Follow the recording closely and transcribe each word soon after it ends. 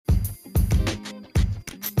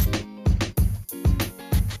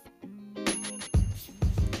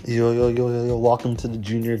Yo, welcome to the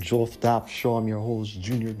Junior Jolfdaff Show. I'm your host,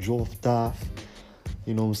 Junior Jolfdaff.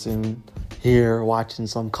 You know what I'm saying? Here, watching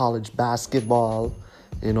some college basketball.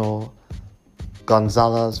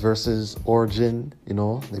 Gonzalez versus Origin.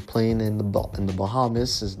 They playing in the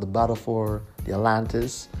Bahamas. It's the battle for the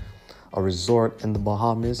Atlantis, a resort in the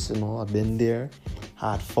Bahamas. I've been there,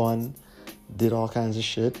 had fun, did all kinds of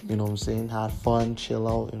shit. You know what I'm saying? Had fun, chill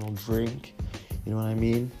out, drink. You know what I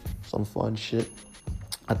mean? Some fun shit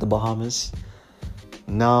at the Bahamas.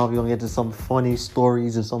 Now we're gonna get to some funny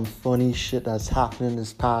stories and some funny shit that's happening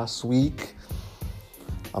this past week.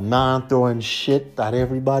 A man throwing shit at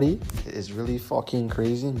everybody. It's really fucking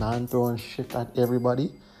crazy. Man throwing shit at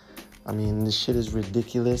everybody. I mean, this shit is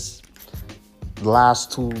ridiculous. The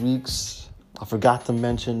last 2 weeks, I forgot to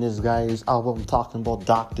mention this guy's album. I'm talking about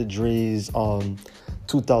Dr. Dre's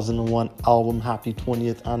 2001 album, Happy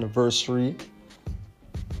 20th Anniversary.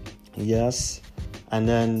 Yes. And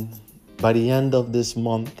then by the end of this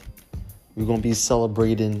month, we're going to be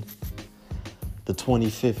celebrating the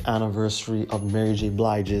 25th anniversary of Mary J.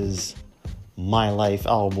 Blige's My Life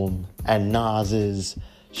album and Nas's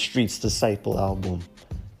Streets Disciple album.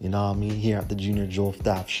 You know what I mean? Here at the Junior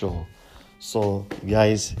Jolfdaff Show. So,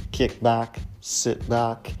 guys, kick back, sit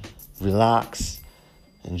back, relax,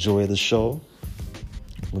 enjoy the show.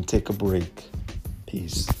 We'll take a break.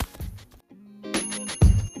 Peace.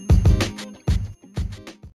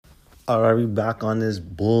 Alright, we back on this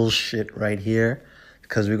bullshit right here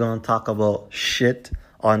because we're going to talk about shit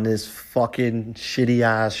on this fucking shitty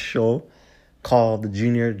ass show called the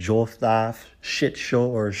Junior Jolfdaff Shit Show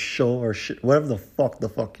or shit, whatever the fuck the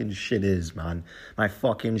fucking shit is, man. My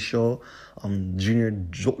fucking show, Junior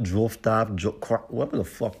Jolfdaff, whatever the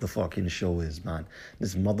fuck the fucking show is, man.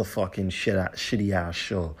 This motherfucking shitty ass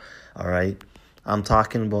show, alright? I'm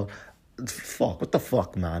talking about, what the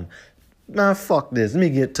fuck, man? Nah, fuck this. Let me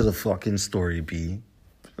get to the fucking story, B.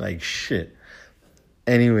 Like, shit.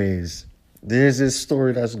 Anyways, there's this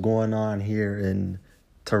story that's going on here in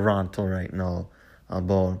Toronto right now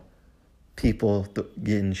about people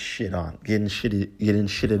getting shit on, getting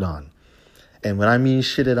shitted on. And when I mean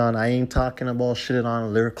shitted on, I ain't talking about shitted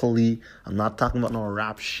on lyrically. I'm not talking about no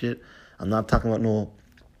rap shit. I'm not talking about no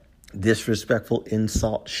disrespectful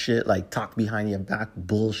insult shit, like talk behind your back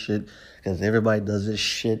bullshit, because everybody does this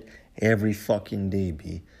shit every fucking day,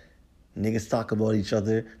 B. Niggas talk about each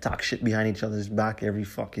other, talk shit behind each other's back every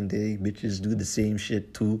fucking day. Bitches do the same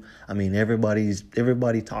shit too. I mean,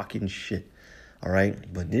 everybody talking shit, all right?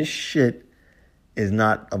 But this shit is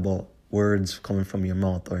not about words coming from your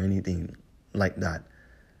mouth or anything like that.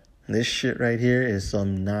 This shit right here is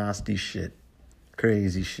some nasty shit.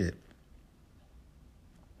 Crazy shit.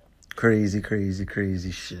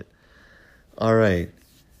 Crazy shit. All right.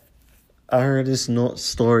 I heard this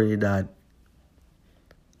story that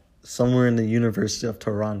somewhere in the University of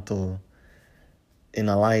Toronto, in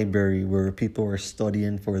a library where people were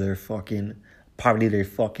studying for their fucking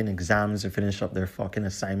exams or finish up their fucking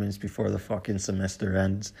assignments before the fucking semester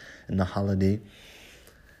ends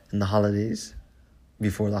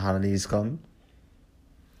before the holidays come.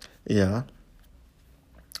 Yeah.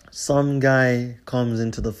 Some guy comes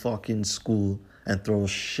into the fucking school and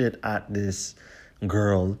throws shit at this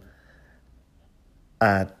girl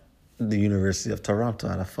at the University of Toronto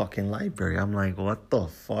at a fucking library. I'm like, what the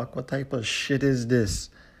fuck? What type of shit is this?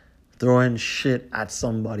 Throwing shit at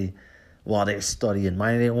somebody while they're studying,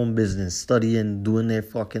 minding their own business, studying, doing their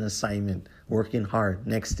fucking assignment, working hard.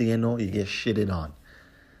 Next thing you know, you get shitted on.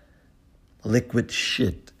 Liquid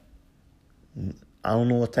shit. I don't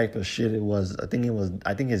know what type of shit it was. I think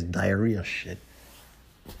it's diarrhea shit.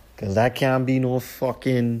 Cause that can't be no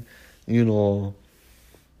fucking, that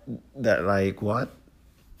like what?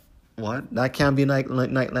 What? That can't be like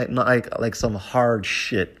some hard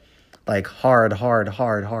shit. Like hard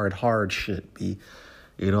shit, B.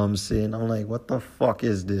 You know what I'm saying? I'm like, what the fuck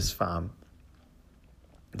is this, fam?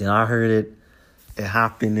 Then I heard it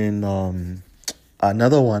happened in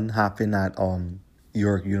another one happened at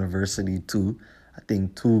York University too. I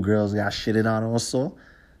think 2 girls got shitted on also.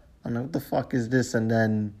 I'm like, what the fuck is this? And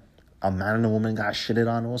then a man and a woman got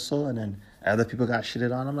shitted on also, and then other people got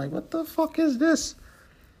shitted on. I'm like, what the fuck is this?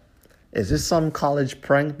 Is this some college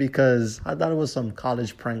prank? Because I thought it was some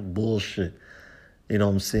college prank bullshit. You know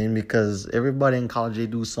what I'm saying? Because everybody in college, they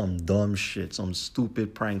do some dumb shit, some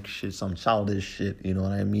stupid prank shit, some childish shit, you know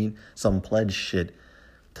what I mean? Some pledge shit.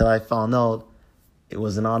 Till I found out it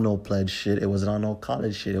wasn't on no pledge shit. It wasn't on no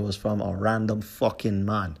college shit. It was from a random fucking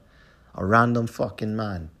man. A random fucking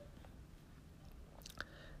man.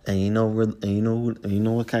 And you know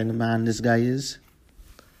what kind of man this guy is?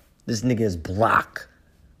 This nigga is black.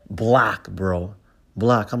 Black, bro.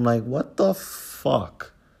 black. I'm like, what the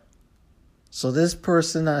fuck? So this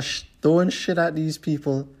person that's throwing shit at these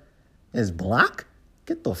people is black?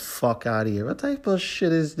 Get the fuck out of here. What type of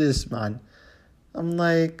shit is this, man? I'm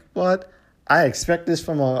like, what? I expect this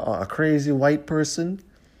from a crazy white person,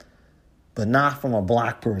 but not from a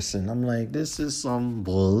black person. I'm like, this is some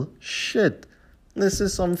bullshit. This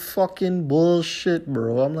is some fucking bullshit,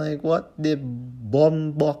 bro. I'm like, what the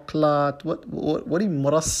bomboclat? What the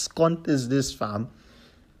mother scunt is this, fam?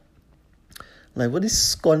 Like, what the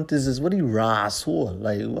scunt is this? What the rasshole?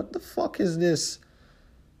 Like, what the fuck is this?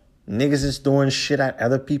 Niggas is throwing shit at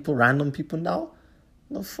other people, random people now?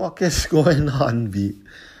 What the fuck is going on, B?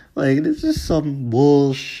 Like, this is some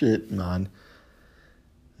bullshit, man.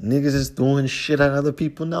 Niggas is throwing shit at other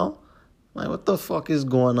people now? Like, what the fuck is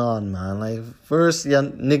going on, man? Like, first, yeah,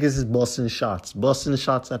 niggas is busting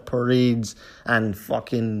shots at parades and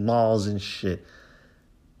fucking malls and shit.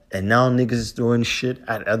 And now niggas is throwing shit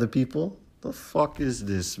at other people? The fuck is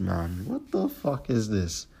this, man? What the fuck is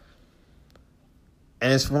this?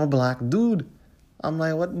 And it's from a black dude. I'm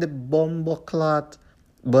like, what the bumbleclot?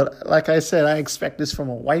 But like I said, I expect this from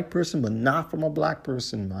a white person, but not from a black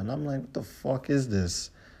person, man. I'm like, what the fuck is this?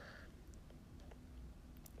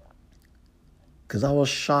 Because I was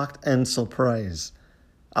shocked and surprised.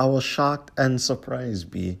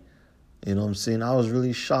 B. You know what I'm saying? I was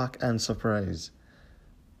really shocked and surprised.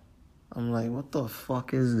 I'm like, what the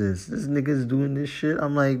fuck is this? This nigga's doing this shit?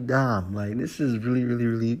 I'm like, damn. Like, this is really, really,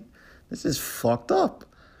 really... This is fucked up.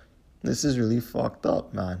 This is really fucked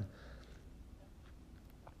up, man.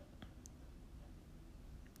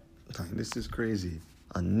 Like, this is crazy.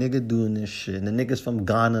 A nigga doing this shit. And the nigga's from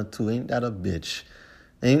Ghana, too. Ain't that a bitch?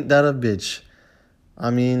 I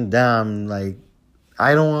mean, damn, like,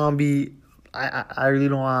 I don't want to be, I really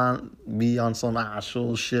don't want to be on some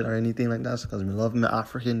asshole shit or anything like that, because I love my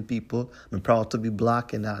African people. I'm proud to be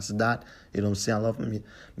black, and that's that. You know what I'm saying? I love my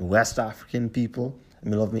West African people. I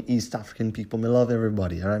love my East African people. I love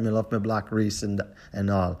everybody, all right? I love my black race and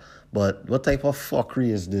all. But what type of fuckery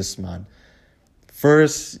is this, man?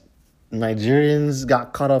 First, Nigerians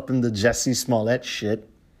got caught up in the Jussie Smollett shit,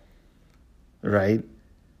 right?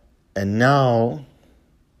 And now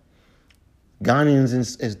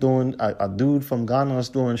Ghanaians is doing, a dude from Ghana is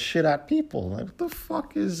doing shit at people. Like, what the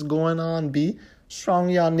fuck is going on, B? What's wrong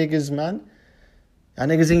with y'all niggas, man? Y'all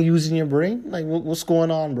niggas ain't using your brain? Like, what's going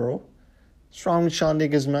on, bro? What's wrong with y'all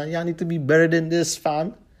niggas, man? Y'all need to be better than this,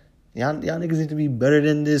 fam. Y'all niggas need to be better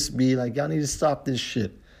than this, B. Like, y'all need to stop this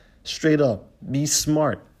shit. Straight up. Be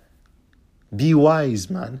smart. Be wise,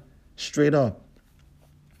 man. Straight up.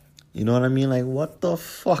 You know what I mean? Like, what the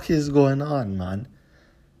fuck is going on, man?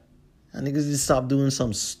 And niggas just stop doing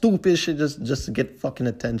some stupid shit just to get fucking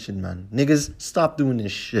attention, man. Niggas, stop doing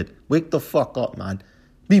this shit. Wake the fuck up, man.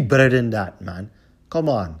 Be better than that, man. Come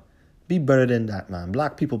on. Be better than that, man.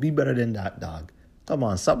 Black people, be better than that, dog. Come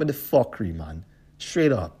on, stop with the fuckery, man.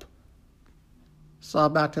 Straight up.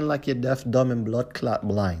 Stop acting like you're deaf, dumb, and blood clot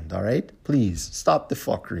blind, all right? Please, stop the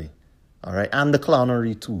fuckery, all right? And the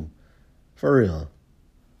clownery, too. For real.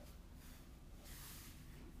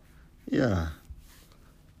 Yeah.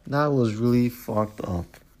 That was really fucked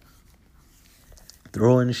up.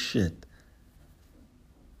 Throwing shit.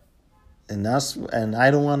 And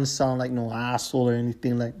I don't want to sound like no asshole or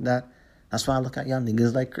anything like that. That's why I look at y'all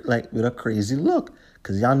niggas like with a crazy look.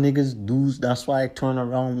 Cause y'all niggas do, that's why I turn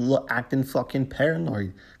around acting fucking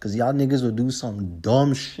paranoid. Cause y'all niggas will do some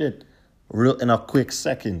dumb shit in a quick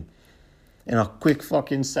second. In a quick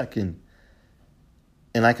fucking second.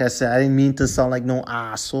 And like I said, I didn't mean to sound like no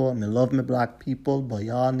asshole. I love my black people, but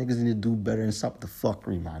y'all niggas need to do better and stop the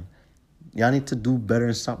fuckery, man. Y'all need to do better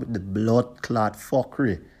and stop with the blood clot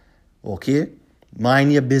fuckery. Okay?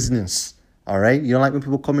 Mind your business. Alright? You don't like when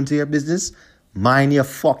people come into your business? Mind your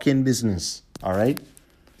fucking business. Alright?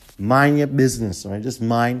 Mind your business. Alright? Just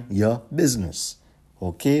mind your business.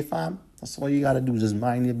 Okay, fam? That's all you gotta do. Just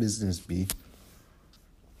mind your business, B.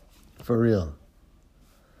 For real.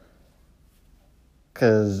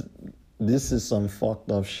 Because this is some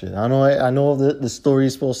fucked up shit. I know the story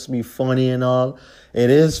is supposed to be funny and all. It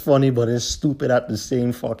is funny, but it's stupid at the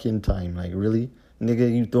same fucking time. Like, really?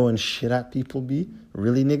 Nigga, you throwing shit at people, B?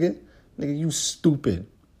 Really, nigga? Nigga, you stupid.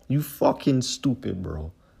 You fucking stupid,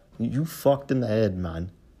 bro. You fucked in the head,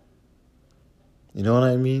 man. You know what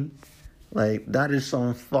I mean? Like, that is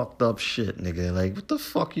some fucked up shit, nigga. Like, what the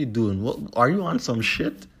fuck you doing? What, are you on some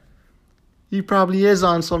shit? He probably is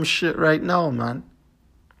on some shit right now, man.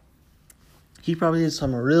 He probably is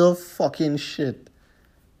some real fucking shit.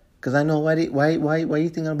 Because I know why you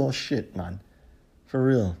thinking about shit, man. For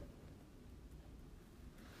real.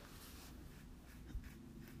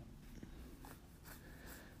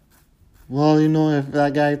 Well, if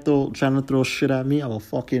that guy trying to throw shit at me, I will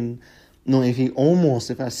fucking,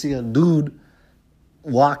 if I see a dude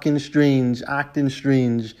walking strange, acting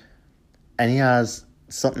strange, and he has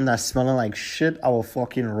something that's smelling like shit, I will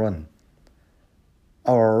fucking run.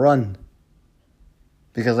 I will run.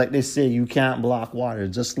 Because like they say, you can't block water.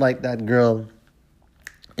 Just like that girl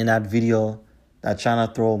in that video that trying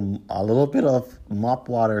to throw a little bit of mop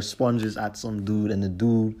water sponges at some dude, and the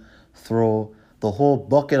dude throw the whole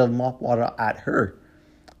bucket of mop water at her.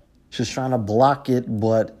 She's trying to block it,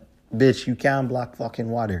 but bitch, you can't block fucking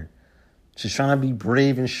water. She's trying to be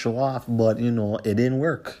brave and show off, but it didn't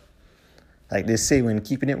work. Like they say, when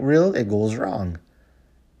keeping it real, it goes wrong.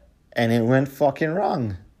 And it went fucking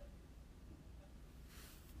wrong.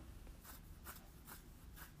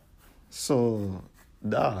 So,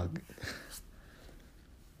 dog,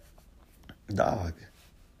 that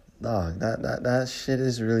shit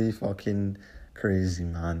is really fucking crazy,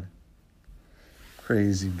 man.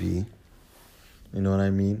 Crazy, B. You know what I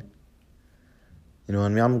mean?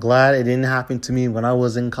 I'm glad it didn't happen to me when I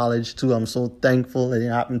was in college, too. I'm so thankful it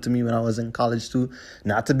didn't happen to me when I was in college, too.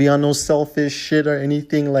 Not to be on no selfish shit or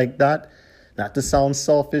anything like that. Not to sound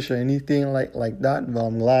selfish or anything like that. But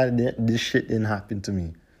I'm glad that this shit didn't happen to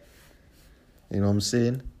me. You know what I'm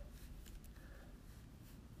saying?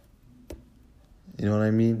 You know what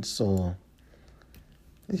I mean? So,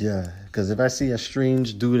 yeah. Because if I see a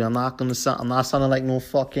strange dude, I'm not sounding like no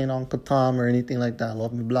fucking Uncle Tom or anything like that. I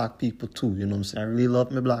love me black people too. You know what I'm saying? I really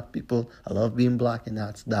love me black people. I love being black, and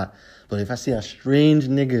that's that. But if I see a strange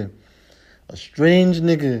nigga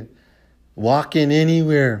walking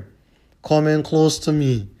anywhere, coming close to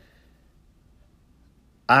me,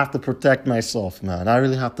 I have to protect myself, man. I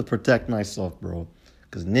really have to protect myself, bro.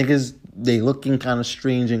 Because niggas, they looking kind of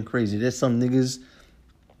strange and crazy. There's some niggas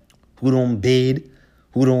who don't bathe,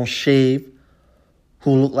 who don't shave,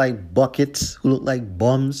 who look like buckets, who look like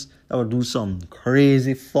bums, that would do some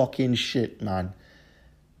crazy fucking shit, man.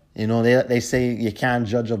 They say you can't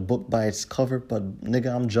judge a book by its cover, but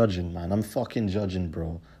nigga, I'm judging, man. I'm fucking judging,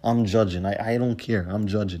 bro. I'm judging. I don't care. I'm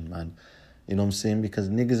judging, man. You know what I'm saying? Because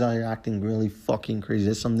niggas out here acting really fucking crazy.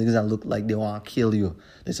 There's some niggas that look like they want to kill you.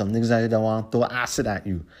 There's some niggas out here that want to throw acid at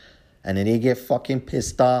you. And then they get fucking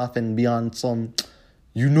pissed off and be on some,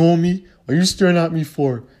 you know me? What are you staring at me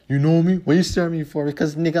for? You know me? What are you staring at me for?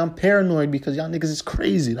 Because, nigga, I'm paranoid because y'all niggas is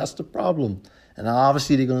crazy. That's the problem. And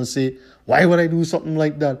obviously they're going to say, why would I do something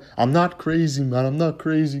like that? I'm not crazy, man. I'm not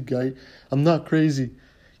crazy, guy. I'm not crazy.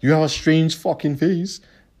 You have a strange fucking face.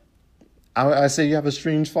 I say you have a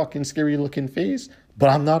strange fucking scary looking face, but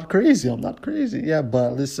I'm not crazy. I'm not crazy. Yeah,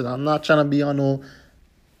 but listen, I'm not trying to be on no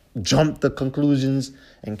jump to conclusions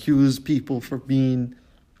and accuse people for being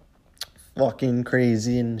fucking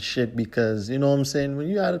crazy and shit, because, you know what I'm saying? When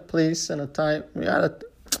you're at a place and a time,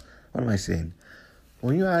 what am I saying?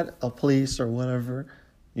 When you're at a place or whatever,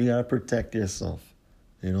 you got to protect yourself.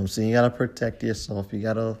 You know what I'm saying? You got to protect yourself. You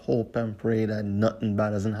got to hope and pray that nothing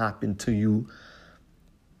bad doesn't happen to you.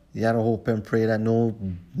 You gotta hope and pray that no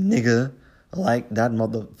nigga like that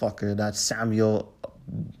motherfucker, that Samuel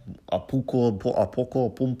Apoko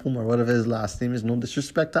Pum Pum, or whatever his last name is, no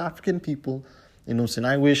disrespect to African people. You know what I'm saying?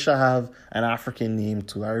 I wish I have an African name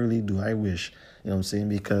too. I really do. I wish. You know what I'm saying?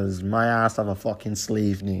 Because my ass have a fucking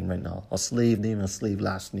slave name right now. A slave name and a slave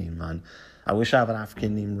last name, man. I wish I have an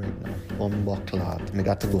African name right now. Bumbleclad. I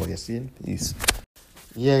got to go. You see? Peace.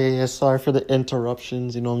 Yeah. Sorry for the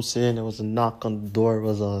interruptions. You know what I'm saying? There was a knock on the door. It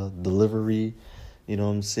was a delivery. You know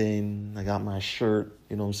what I'm saying? I got my shirt,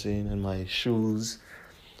 you know what I'm saying, and my shoes.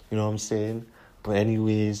 You know what I'm saying? But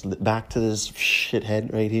anyways, back to this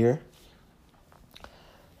shithead right here.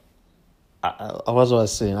 I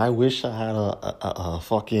was saying, I wish I had a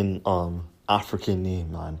fucking African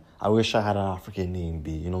name, man. I wish I had an African name,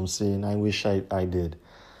 B. You know what I'm saying? I wish I did.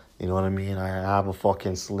 You know what I mean? I have a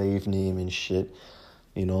fucking slave name and shit.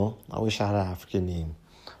 You know? I wish I had an African name.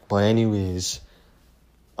 But anyways,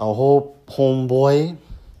 I hope homeboy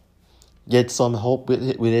gets some help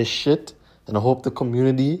with his shit. And I hope the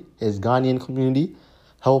community, his Ghanaian community,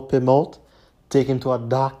 help him out. Take him to a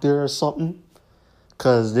doctor or something.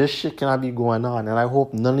 Because this shit cannot be going on. And I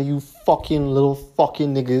hope none of you fucking little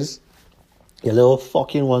fucking niggas, you little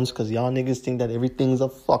fucking ones, because y'all niggas think that everything's a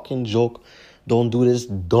fucking joke, don't do this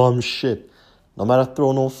dumb shit. No matter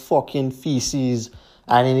throw no fucking feces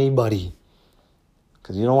at anybody.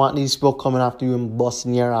 Because you don't want these people coming after you and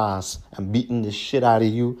busting your ass and beating the shit out of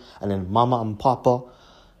you. And then mama and papa,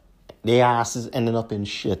 their asses ending up in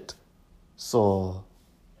shit. So,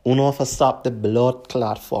 uno for stop the blood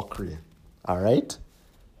clot fuckery. Alright?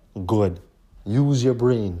 Good. Use your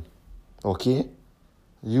brain. Okay?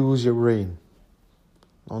 Use your brain.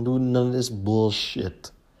 Don't do none of this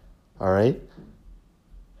bullshit. Alright?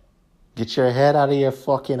 Get your head out of your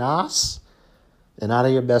fucking ass and out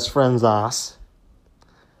of your best friend's ass.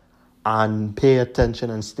 And pay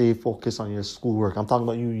attention and stay focused on your schoolwork. I'm talking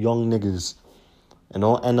about you young niggas. And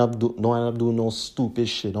don't end up doing no stupid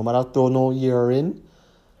shit. No matter throw no urine,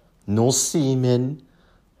 no semen,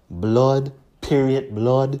 blood, period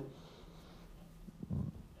blood,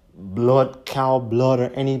 cow blood, or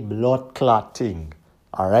any blood clot thing.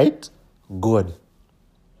 Alright? Good.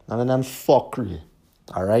 None of them fuckery.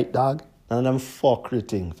 Alright, dog? None of them fuckery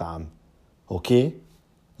thing, fam. Okay?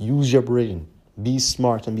 Use your brain. Be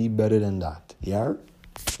smart and be better than that. Yeah?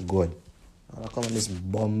 Good. I'll come on this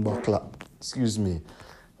bumper clap. Excuse me.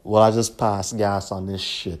 Well, I just passed gas on this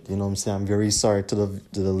shit. You know what I'm saying? I'm very sorry to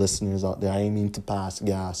the listeners out there. I ain't mean to pass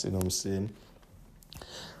gas. You know what I'm saying?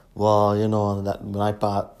 Well, you know, that when I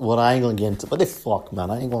pass... Well, I ain't gonna get into... What the fuck,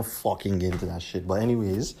 man? I ain't gonna fucking get into that shit. But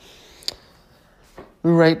anyways...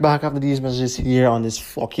 We're right back after these messages here on this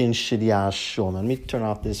fucking shitty ass show, man. Let me turn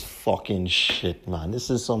off this fucking shit, man. This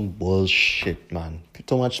is some bullshit, man.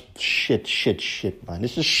 Too much shit, man.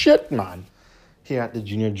 This is shit, man. Here at the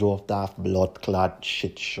Junior Joe Daft Blood Clot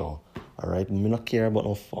Shit Show. Alright? We don't care about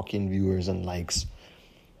no fucking viewers and likes.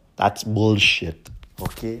 That's bullshit.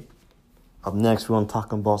 Okay? Up next, we're going to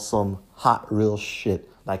talk about some hot, real shit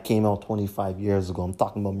that came out 25 years ago. I'm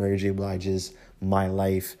talking about Mary J. Blige's My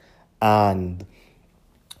Life. And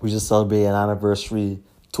we just celebrated an anniversary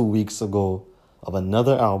 2 weeks ago of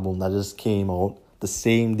another album that just came out the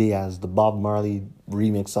same day as the Bob Marley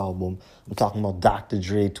remix album. I'm talking about Dr.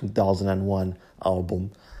 Dre 2001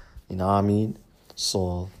 album. You know what I mean?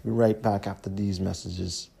 So we're right back after these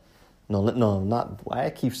messages. No, not. Why I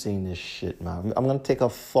keep saying this shit, man? I'm gonna take a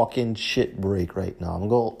fucking shit break right now. I'm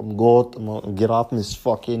gonna get off this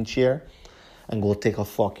fucking chair and go take a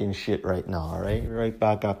fucking shit right now. All right, right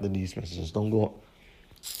back after these messages. Don't go.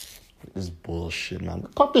 This bullshit, man.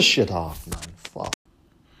 Cut the shit off, man. Fuck.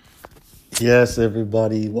 Yes,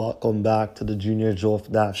 everybody, welcome back to the Junior Joe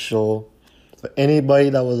Daft Show. For anybody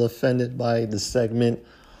that was offended by the segment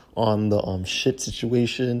on the shit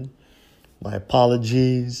situation, my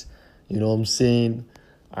apologies. You know what I'm saying?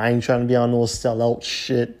 I ain't trying to be on no sellout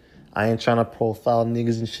shit. I ain't trying to profile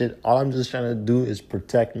niggas and shit. All I'm just trying to do is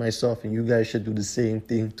protect myself, and you guys should do the same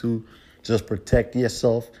thing too. Just protect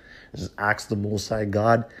yourself. Just ask the Most High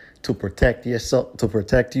God to protect yourself, to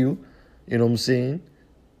protect you. You know what I'm saying?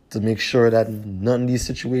 To make sure that none of these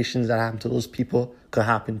situations that happen to those people could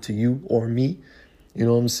happen to you or me. You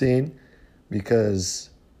know what I'm saying? Because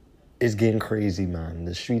it's getting crazy, man.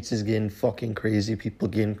 The streets is getting fucking crazy. People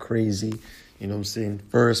getting crazy. You know what I'm saying?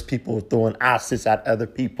 First, people were throwing acids at other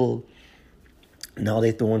people. Now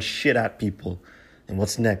they throwing shit at people. And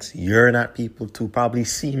what's next? Urine at people too. Probably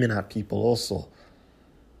semen at people also.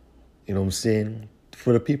 You know what I'm saying?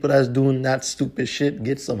 For the people that's doing that stupid shit,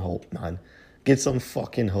 get some hope, man. Get some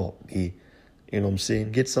fucking hope, B. You know what I'm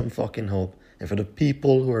saying? Get some fucking hope. And for the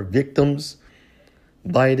people who are victims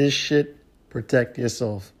by this shit, protect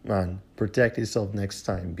yourself, man. Protect yourself next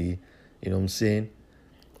time, B. You know what I'm saying?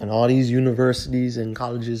 And all these universities and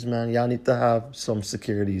colleges, man, y'all need to have some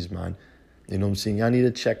securities, man. You know what I'm saying? Y'all need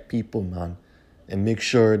to check people, man. And make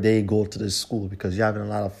sure they go to this school, because you're having a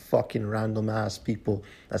lot of fucking random ass people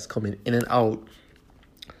that's coming in and out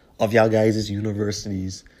of y'all guys'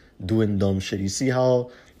 universities doing dumb shit. You see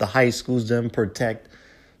how the high schools them protect,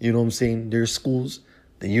 you know what I'm saying, their schools?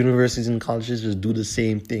 The universities and colleges just do the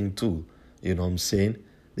same thing too. You know what I'm saying?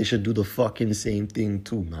 They should do the fucking same thing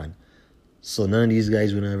too, man. So none of these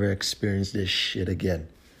guys will ever experience this shit again.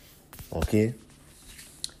 Okay?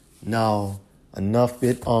 Now, enough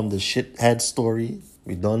bit on the shithead story.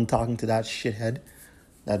 We done talking to that shithead.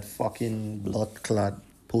 That fucking blood clot,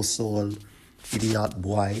 pussole, idiot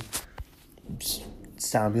boy.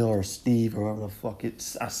 Samuel or Steve or whatever the fuck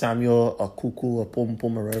it's. Samuel or Cuckoo or Pum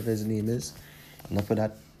Pum or whatever his name is. Enough of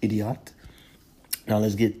that idiot. Now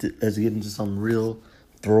let's get into some real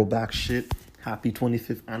throwback shit. Happy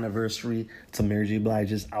 25th anniversary to Mary J.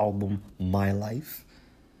 Blige's album, My Life.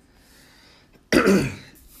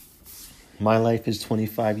 My Life is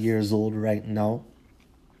 25 years old right now.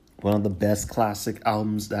 One of the best classic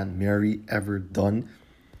albums that Mary ever done.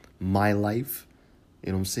 My Life.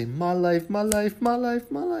 You know what I'm saying? My life, my life, my life,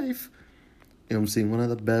 my life. You know what I'm saying? One of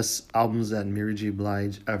the best albums that Mary J.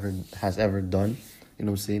 Blige has ever done. You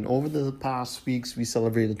know what I'm saying? Over the past weeks, we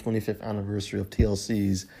celebrated the 25th anniversary of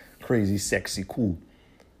TLC's Crazy, Sexy, Cool.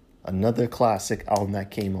 Another classic album that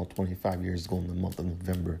came out 25 years ago in the month of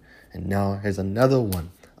November. And now here's another one.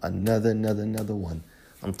 Another one.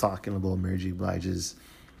 I'm talking about Mary J. Blige's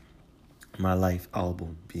My Life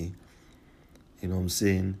album, B. You know what I'm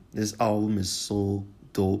saying? This album is so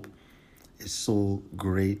dope. It's so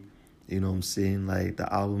great. You know what I'm saying? Like,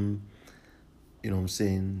 the album, you know what I'm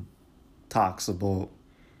saying, talks about,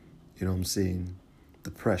 you know what I'm saying,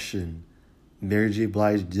 depression. Mary J.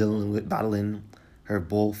 Blige battling her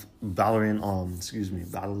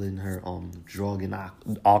drug and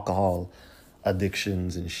alcohol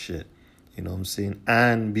addictions and shit. You know what I'm saying?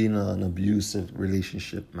 And being an abusive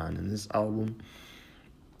relationship, man. And this album's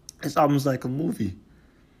like a movie.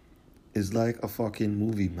 It's like a fucking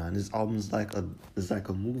movie, man. This album's like a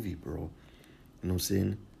movie, bro. You know what I'm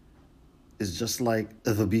saying? It's just like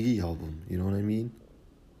the Biggie album, you know what I mean?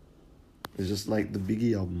 It's just like the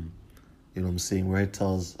Biggie album, you know what I'm saying, where it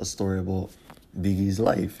tells a story about Biggie's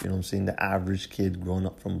life, you know what I'm saying, the average kid growing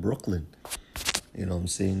up from Brooklyn. You know what I'm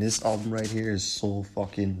saying? This album right here is so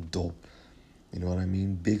fucking dope. You know what I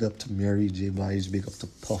mean? Big up to Mary J. Blige, big up to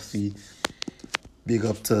Puffy, big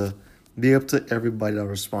up to everybody that was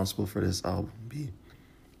responsible for this album, B.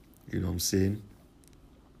 You know what I'm saying?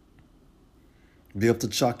 Big up to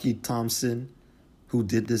Chucky Thompson, who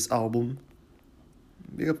did this album.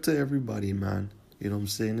 Big up to everybody, man. You know what I'm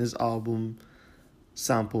saying? This album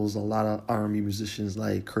samples a lot of R&B musicians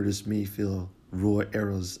like Curtis Mayfield, Roy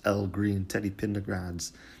Ayers, Al Green, Teddy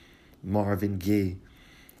Pendergrass, Marvin Gaye,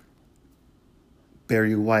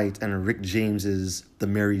 Barry White, and Rick James's The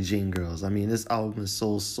Mary Jane Girls. I mean, this album is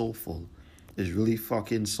so soulful. It's really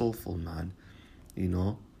fucking soulful, man. You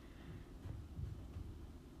know?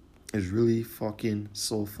 It's really fucking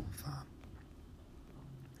soulful, fam.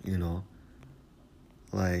 You know?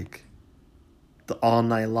 Like, the All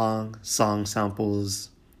Night Long song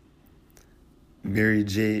samples the Mary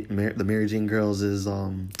Jane Girls is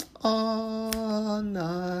All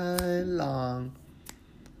Night Long.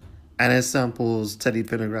 And it samples Teddy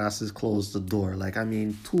Pendergrass's Close the Door. Like, I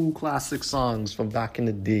mean, two classic songs from back in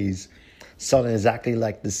the days sound exactly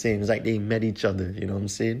like the same. It's like they met each other, you know what I'm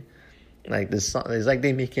saying? Like, this song, it's like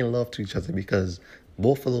they making love to each other because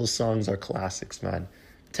both of those songs are classics, man.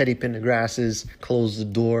 Teddy Pendergrass's Close the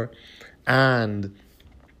Door and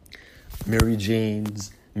Mary Jane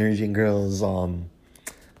Girls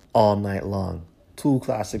All Night Long. Two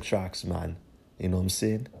classic tracks, man. You know what I'm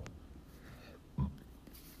saying?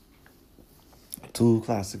 Two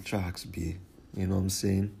classic tracks, B. You know what I'm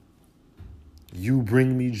saying? You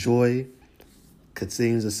Bring Me Joy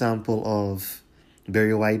contains a sample of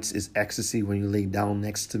Barry White's Is Ecstasy When You Lay Down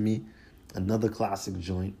Next to Me. Another classic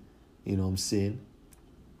joint. You know what I'm saying?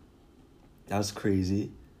 That's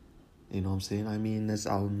crazy. You know what I'm saying? I mean, this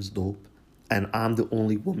album's dope. And I'm the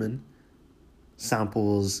Only Woman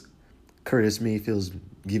samples Curtis Mayfield's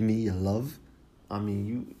Give Me Your Love. I mean,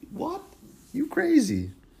 you... What? You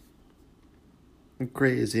crazy. You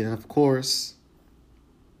crazy. And of course,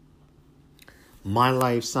 My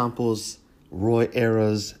Life samples Roy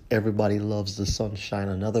Ayers' Everybody Loves the Sunshine.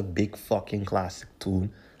 Another big fucking classic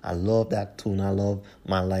tune. I love that tune. I love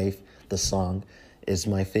My Life, the song. It's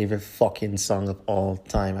my favorite fucking song of all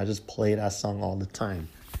time. I just play that song all the time.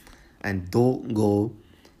 And Don't Go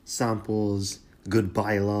samples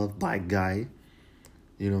Goodbye Love by Guy.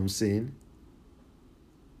 You know what I'm saying?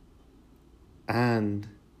 And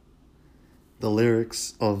the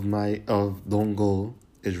lyrics of Don't Go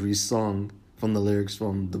is resung from the lyrics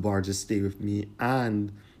from The Bar Just Stay With Me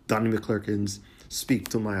and Donnie McClurkin's Speak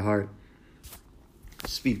to My Heart.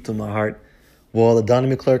 Speak to My Heart. Well, the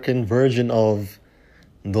Donnie McClurkin version of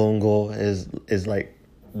Don't Go is like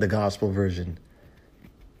the gospel version.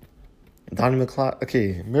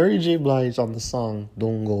 Mary J. Blige on the song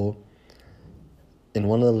Don't Go, in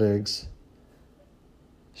one of the lyrics,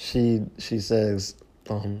 she says,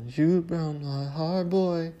 you brown my heart,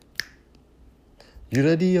 boy.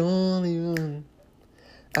 You're the only one,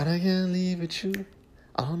 and I can't leave with you.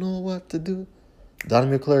 I don't know what to do.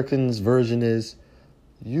 Donnie McClurkin's version is,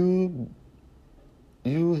 you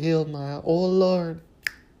healed my, oh Lord.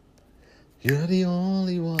 You're the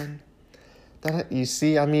only one. You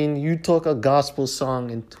see, I mean, you took a gospel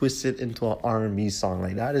song and twist it into an R&B song.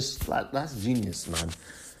 Like, that's genius, man.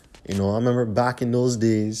 You know, I remember back in those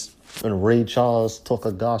days when Ray Charles took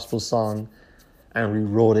a gospel song and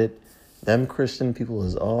rewrote it. Them Christian people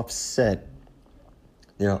was upset.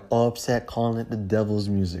 They're upset calling it the devil's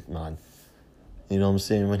music, man. You know what I'm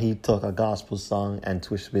saying? When he took a gospel song and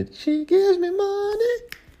twisted it, she gives me money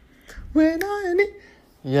when I need.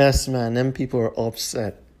 Yes, man, them people are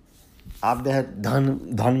upset. I bet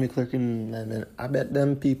Don McClurkin, and I bet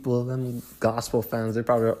them people, them gospel fans, they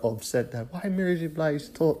probably are upset that why Mary J. Blige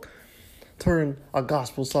turn a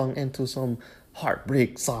gospel song into some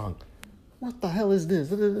heartbreak song. What the hell is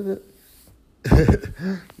this?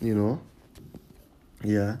 You know?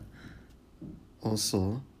 Yeah.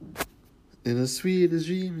 Also, in the sweetest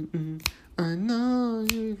dream, I know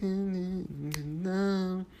you can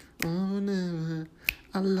now or never.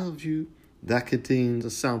 I love you. That contains a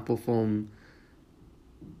sample from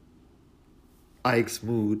Ike's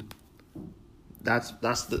Mood. That's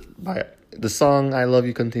the song I Love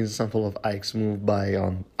You contains a sample of Ike's Mood by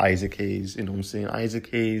Isaac Hayes. You know what I'm saying? Isaac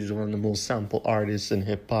Hayes is one of the most sampled artists in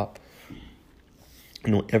hip hop.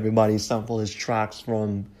 You know, everybody sample his tracks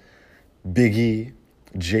from Biggie,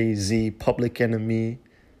 Jay-Z, Public Enemy,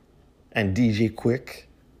 and DJ Quick,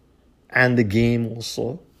 and The Game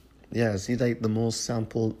also. Yes, he's like the most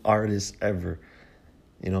sampled artist ever.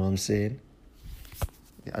 You know what I'm saying?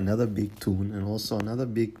 Another big tune, and also another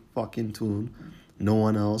big fucking tune. No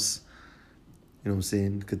One Else, you know what I'm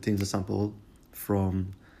saying, contains a sample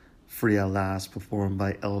from Free at Last, performed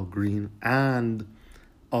by El Green, and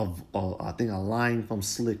of I think a line from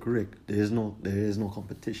Slick Rick. There is no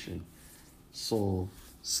competition. So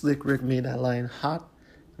Slick Rick made that line hot.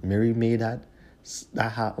 Mary made that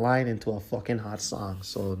hot line into a fucking hot song.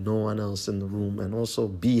 So No One Else in the Room. And also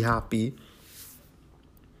Be Happy.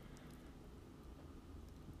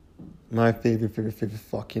 My favorite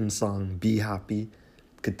fucking song, Be Happy,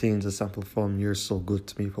 contains a sample from You're So Good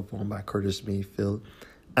to Me, performed by Curtis Mayfield,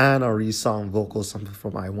 and a re-song vocal sample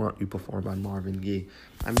from I Want You, performed by Marvin Gaye.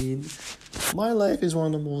 I mean, My Life is one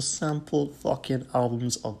of the most sampled fucking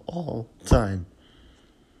albums of all time.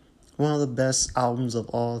 One of the best albums of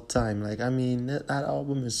all time. Like, I mean, that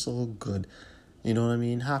album is so good. You know what I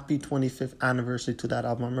mean? Happy 25th anniversary to that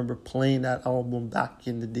album. I remember playing that album back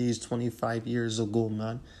in the days 25 years ago,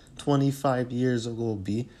 man. 25 years ago,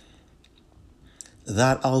 B.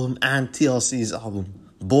 That album and TLC's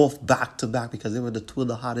album, both back to back, because they were the two of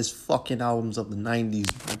the hottest fucking albums of the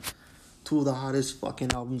 90s, man. Two of the hottest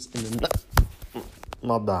fucking albums in the...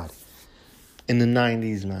 My bad. In the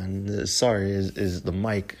 90s, man. Sorry, is the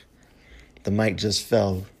mic. The mic just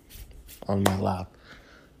fell on my lap.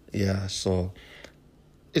 Yeah, so...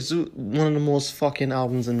 It's one of the most fucking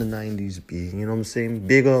albums in the 90s, B. You know what I'm saying?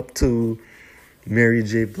 Big up to Mary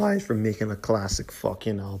J. Blige for making a classic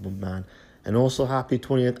fucking album, man. And also happy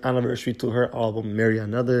 20th anniversary to her album, Mary.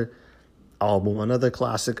 Another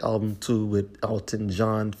classic album too, with Elton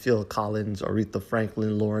John, Phil Collins, Aretha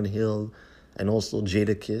Franklin, Lauryn Hill, and also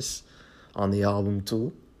Jadakiss on the album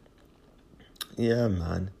too. Yeah,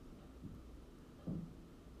 man.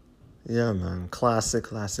 Yeah, man. Classic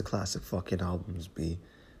fucking albums, B.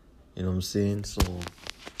 You know what I'm saying? So,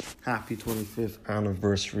 happy 25th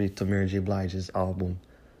anniversary to Mary J. Blige's album.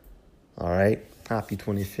 All right? Happy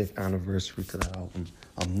 25th anniversary to that album.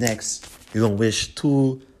 Next, you're going to wish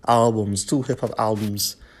two hip-hop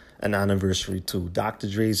albums, an anniversary to Dr.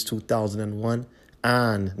 Dre's 2001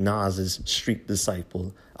 and Nas's Street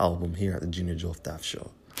Disciple album here at the Junior Joe Staff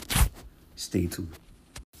Show. Stay tuned.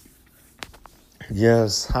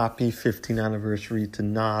 Yes, happy 15th anniversary to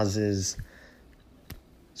Nas's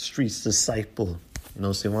Street's Disciple. You know what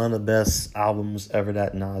I'm saying? One of the best albums ever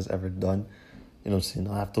that Nas ever done. You know what I'm saying?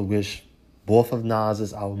 I have to wish both of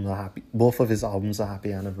his albums a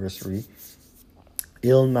happy anniversary.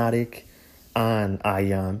 Illmatic and I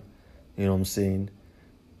Am. You know what I'm saying?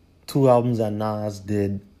 Two albums that Nas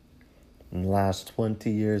did in the last 20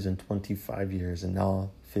 years and 25 years. And now,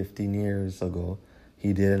 15 years ago,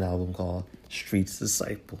 he did an album called Street's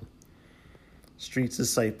Disciple. Street's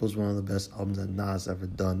Disciple is one of the best albums that Nas ever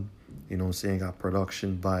done. You know what I'm saying? Got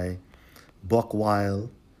production by Buck Wild,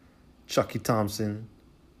 Chucky Thompson,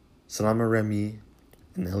 Salama Remy,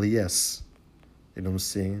 and LES. You know what I'm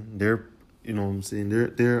saying? Their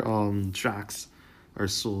tracks are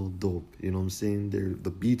so dope. You know what I'm saying? The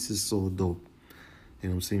beats is so dope. You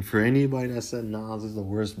know what I'm saying? For anybody that said Nas is the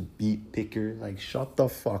worst beat picker, like, shut the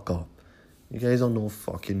fuck up. You guys don't know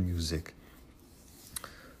fucking music.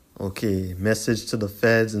 Okay, Message to the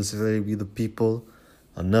Feds and Sincerely We the People.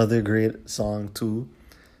 Another great song too.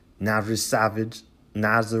 Nazareth Savage.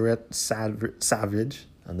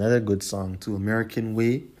 Another good song too. American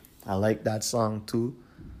Way. I like that song too.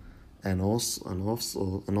 And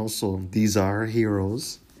also These Are Our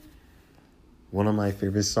Heroes. One of my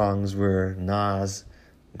favorite songs where Nas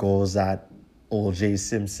goes at O.J.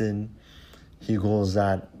 Simpson. He goes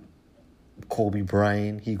at Kobe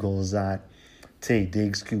Bryant. He goes at Tay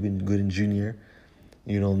Diggs, Cuba Gooding Jr.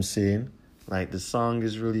 You know what I'm saying? Like, the song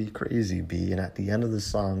is really crazy, B. And at the end of the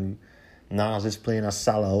song, Nas is playing a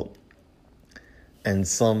sellout. And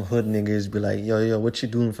some hood niggas be like, yo, what you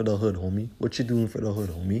doing for the hood, homie? What you doing for the hood,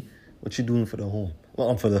 homie? What you doing for the home? Well,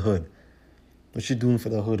 I'm for the hood. What you doing for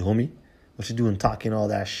the hood, homie? What you doing talking all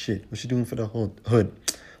that shit? What you doing for the hood?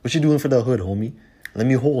 What you doing for the hood, homie? Let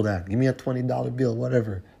me hold that. Give me a $20 bill,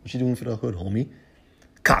 whatever. What you doing for the hood, homie?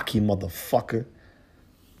 Cocky motherfucker.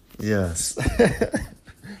 Yes.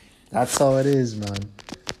 That's how it is, man.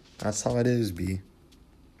 That's how it is, B.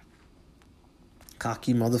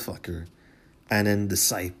 Cocky motherfucker. And then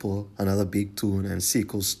Disciple, another big tune, and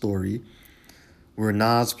Seiko's Story, where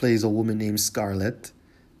Nas plays a woman named Scarlett,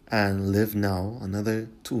 and Live Now, another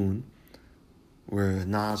tune, where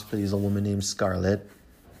Nas plays a woman named Scarlett.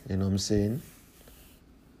 You know what I'm saying?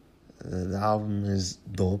 The album is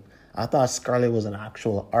dope. I thought Scarlett was an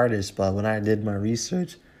actual artist, but when I did my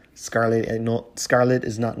research, Scarlett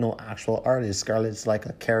is not no actual artist. Scarlett's like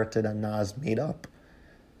a character that Nas made up.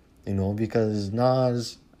 You know, because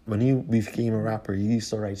Nas, when he became a rapper, he used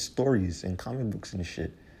to write stories and comic books and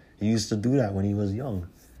shit. He used to do that when he was young.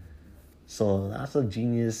 So that's a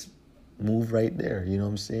genius move right there, you know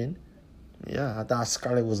what I'm saying? Yeah, I thought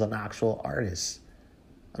Scarlett was an actual artist.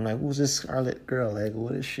 I'm like, who's this Scarlett girl? Like,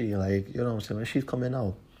 what is she? Like, you know what I'm saying? When she's coming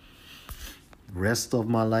out. Rest of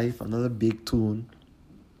My Life, another big tune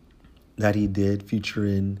that he did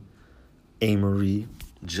featuring A-Marie.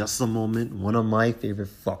 Just a Moment, one of my favorite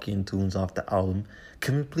fucking tunes off the album.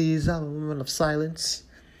 Can we please have a moment of silence?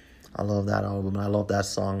 I love that album. I love that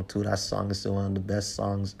song too. That song is still one of the best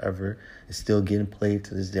songs ever. It's still getting played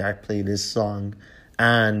to this day. I play this song.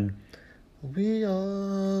 And we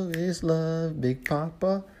always love Big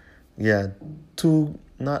Papa. Yeah,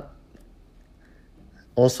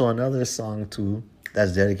 also another song too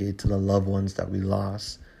that's dedicated to the loved ones that we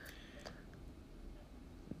lost.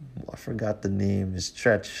 I forgot the name. It's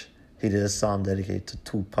Stretch. He did a song dedicated to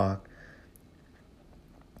Tupac.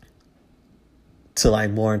 Till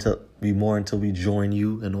Until We Join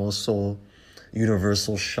You, and also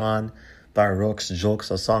Universal Sean by Rooks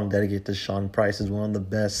Jokes, a song dedicated to Sean Price, is one of the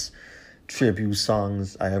best tribute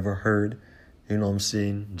songs I ever heard. You know what I'm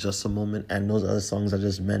saying? Just a Moment, and those other songs I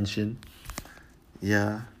just mentioned.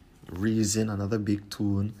 Yeah, Reason, another big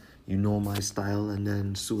tune. You Know My Style, and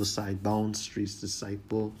then Suicide Bound, Streets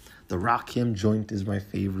Disciple. The Rakim joint is my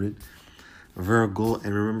favorite. Virgo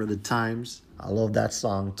and Remember the Times. I love that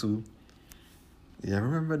song too. Yeah,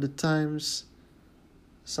 Remember the Times.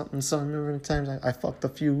 Something, Remember the Times. I fucked a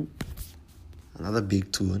few. Another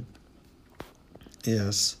big tune.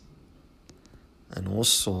 Yes. And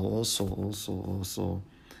also,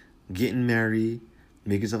 Getting Married,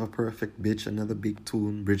 Make Yourself a Perfect Bitch, another big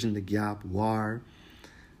tune. Bridging the Gap, War.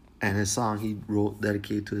 And his song he wrote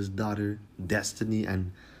dedicated to his daughter, Destiny.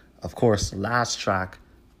 And, of course, last track,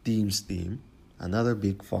 Themes Theme. Another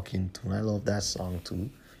big fucking tune. I love that song,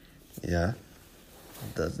 too. Yeah.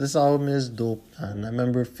 This album is dope, and I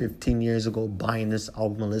remember 15 years ago buying this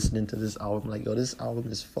album and listening to this album. Like, yo, this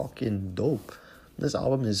album is fucking dope. This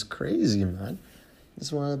album is crazy, man.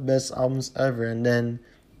 It's one of the best albums ever. And then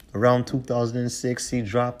around 2006, he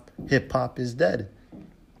dropped Hip Hop Is Dead.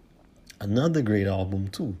 Another great album,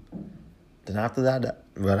 too. Then after that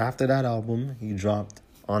album, he dropped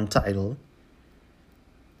Untitled.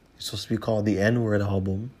 It's supposed to be called the N-Word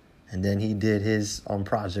album. And then he did his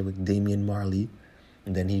project with Damian Marley.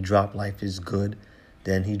 And then he dropped Life Is Good.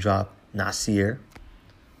 Then he dropped Nasir.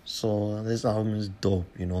 So this album is dope,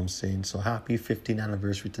 you know what I'm saying? So happy 15th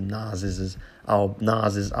anniversary to Nas's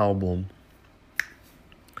album,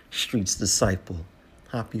 Streets Disciple.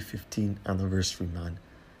 Happy 15th anniversary, man.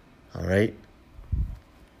 All right?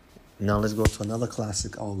 Now let's go to another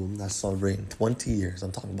classic album that's celebrating 20 years.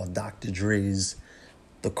 I'm talking about Dr. Dre's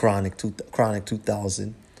The Chronic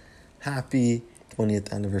 2000. Happy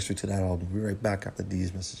 20th anniversary to that album. We'll be right back after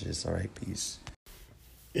these messages. All right, peace.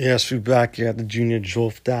 Yes, we're back here at the Junior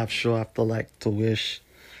Joe Daff Show. I'd like to wish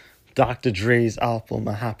Dr. Dre's album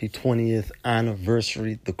a happy 20th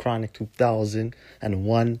anniversary. The Chronic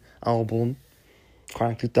 2001 album.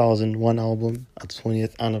 Chronic 2001 album. A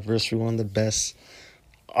 20th anniversary. One of the best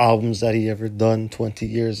albums that he ever done 20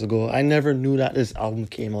 years ago. I never knew that this album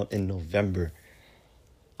came out in November.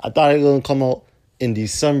 I thought it was going to come out in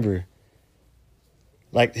December.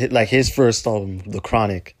 Like his first album, The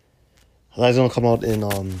Chronic. I thought it was going to come out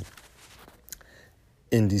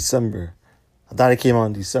in December. I thought it came out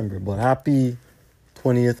in December. But happy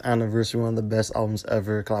 20th anniversary. One of the best albums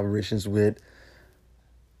ever. Collaborations with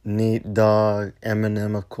Nate Dogg,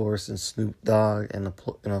 Eminem, of course, and Snoop Dogg. And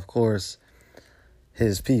of course,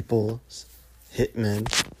 his people, Hitman.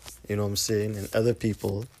 You know what I'm saying? And other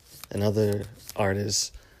people and other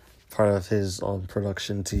artists. Part of his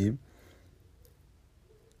production team.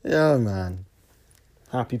 Yeah, man.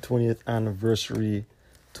 Happy 20th anniversary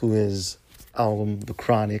to his album, The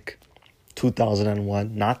Chronic,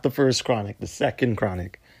 2001. Not the first Chronic, the second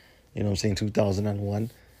Chronic. You know what I'm saying?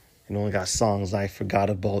 2001. You know, we got songs like Forgot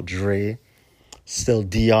About Dre, still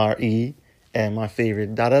DRE. And my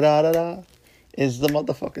favorite da da da da da is the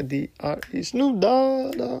motherfucker DRE Snoop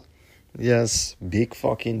Dogg. Yes, big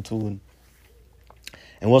fucking tune.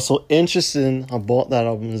 And what's so interesting about that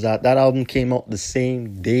album is that album came out the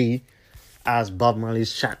same day as Bob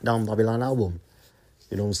Marley's Shut Down Babylon album.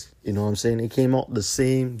 You know what I'm saying? It came out the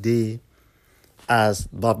same day as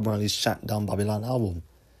Bob Marley's Shut Down Babylon album.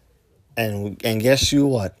 And guess you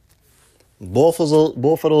what? Both of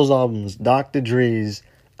those albums, Dr. Dre's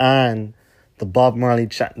and the Bob Marley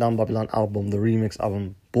Shut Down Babylon album, the remix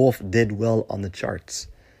album, both did well on the charts.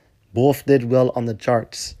 Both did well on the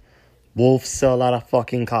charts. Both sell a lot of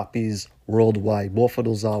fucking copies worldwide. Both of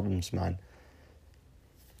those albums, man.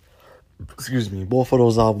 Excuse me. Both of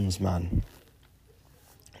those albums, man,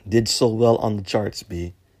 did so well on the charts,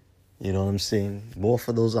 B. You know what I'm saying? Both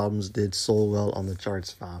of those albums did so well on the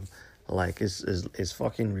charts, fam. Like, it's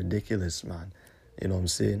fucking ridiculous, man. You know what I'm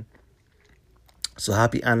saying? So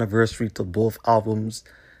happy anniversary to both albums.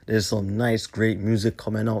 There's some nice, great music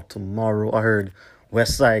coming out tomorrow. I heard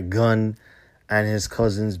Westside Gunn and his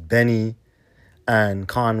cousins Benny and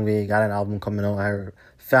Conway got an album coming out. I heard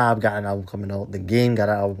Fab got an album coming out. The Game got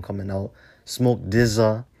an album coming out. Smoke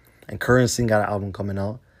Dizza and Currency got an album coming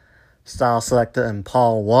out. Style Selector and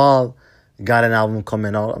Paul Wall got an album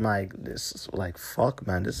coming out. I'm like, this is like, fuck,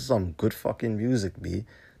 man. This is some good fucking music, B.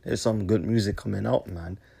 There's some good music coming out,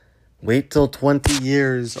 man. Wait till 20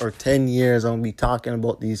 years or 10 years, I'm going to be talking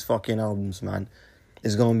about these fucking albums, man.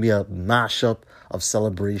 It's going to be a mashup of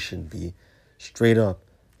celebration, B. Straight up.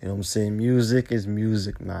 You know what I'm saying? Music is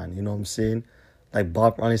music, man. You know what I'm saying? Like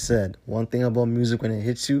Bob Marley said, one thing about music, when it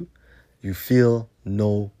hits you, you feel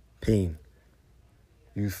no pain.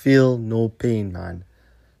 You feel no pain, man.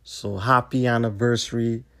 So happy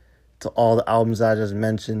anniversary to all the albums I just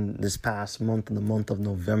mentioned this past month, in the month of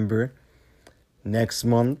November. Next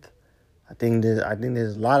month, I think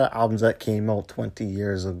there's a lot of albums that came out 20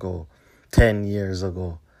 years ago, 10 years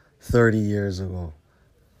ago, 30 years ago.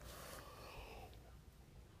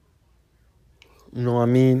 You know what I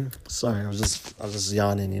mean? Sorry, I was just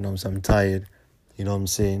yawning, you know what I'm saying? I'm tired. You know what I'm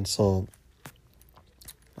saying? So,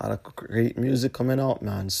 a lot of great music coming out,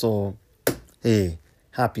 man. So, hey,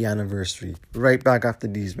 happy anniversary. Right back after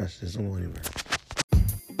these messages. Don't go anywhere.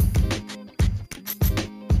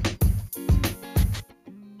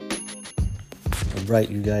 Alright,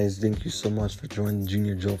 you guys, thank you so much for joining the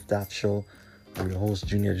Junior Jolfdaff Show. I'm your host,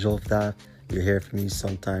 Junior Jolfdaff. You'll hear from me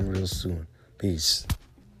sometime real soon. Peace.